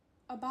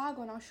A bag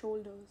on our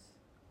shoulders,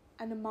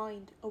 and a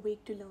mind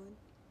awake to learn,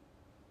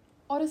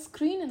 or a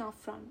screen in our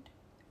front,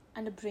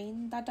 and a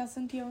brain that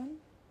doesn't yearn?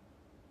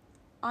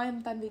 I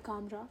am Tanvi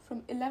Kamra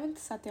from 11th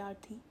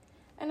Satyarthi,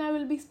 and I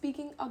will be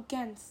speaking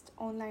against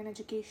online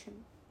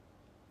education.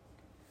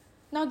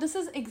 Now, this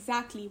is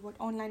exactly what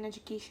online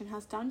education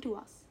has done to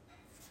us.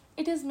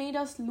 It has made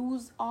us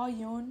lose our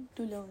yearn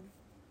to learn.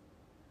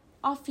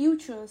 Our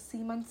futures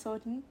seem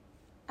uncertain,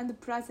 and the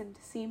present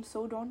seems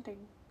so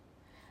daunting.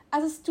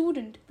 As a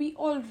student, we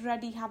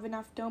already have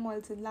enough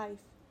turmoils in life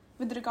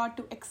with regard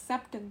to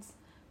acceptance,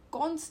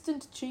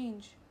 constant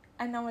change,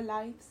 and our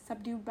lives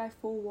subdued by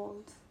four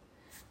walls.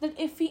 That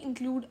if we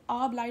include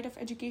our blight of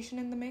education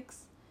in the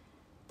mix,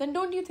 then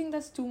don't you think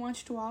that's too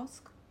much to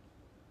ask?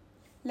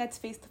 Let's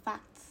face the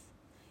facts.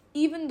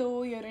 Even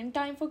though you're in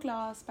time for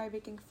class by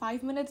waking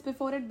 5 minutes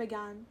before it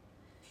began,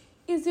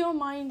 is your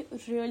mind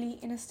really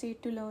in a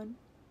state to learn?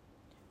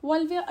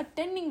 While we are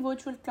attending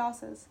virtual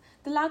classes,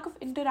 the lack of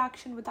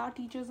interaction with our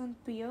teachers and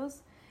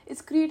peers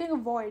is creating a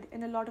void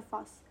in a lot of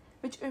us,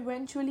 which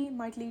eventually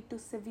might lead to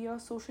severe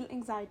social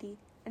anxiety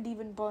and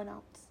even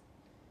burnouts.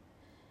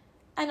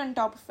 And on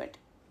top of it,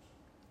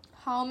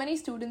 how many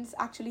students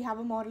actually have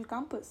a moral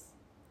compass?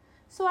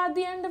 So at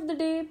the end of the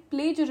day,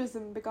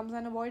 plagiarism becomes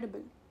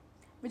unavoidable,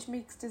 which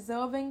makes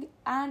deserving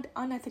and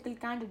unethical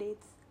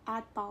candidates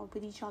at par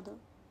with each other.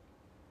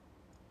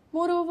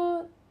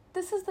 Moreover,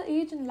 this is the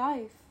age in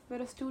life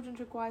where a student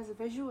requires a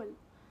visual.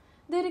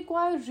 They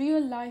require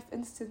real life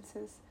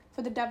instances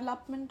for the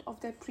development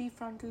of their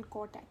prefrontal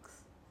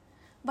cortex.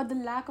 But the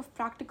lack of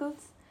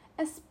practicals,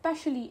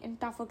 especially in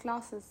tougher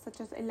classes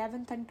such as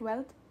 11th and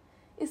 12th,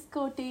 is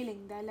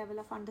curtailing their level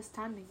of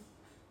understanding.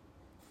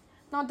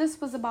 Now,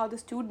 this was about the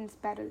students'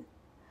 peril.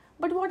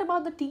 But what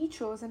about the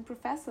teachers and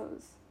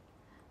professors?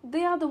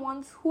 They are the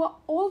ones who are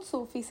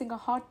also facing a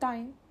hard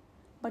time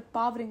but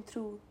powering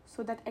through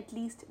so that at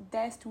least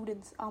their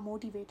students are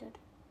motivated.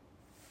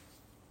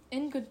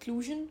 In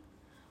conclusion,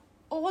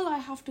 all I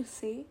have to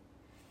say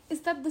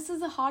is that this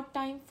is a hard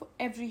time for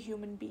every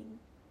human being.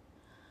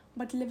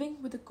 But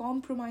living with a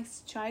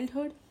compromised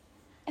childhood,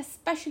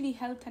 especially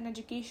health and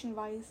education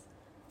wise,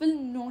 will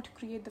not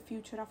create the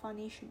future of our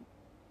nation.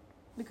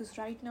 Because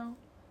right now,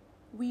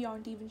 we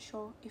aren't even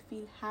sure if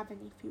we'll have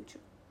any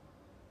future.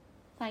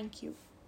 Thank you.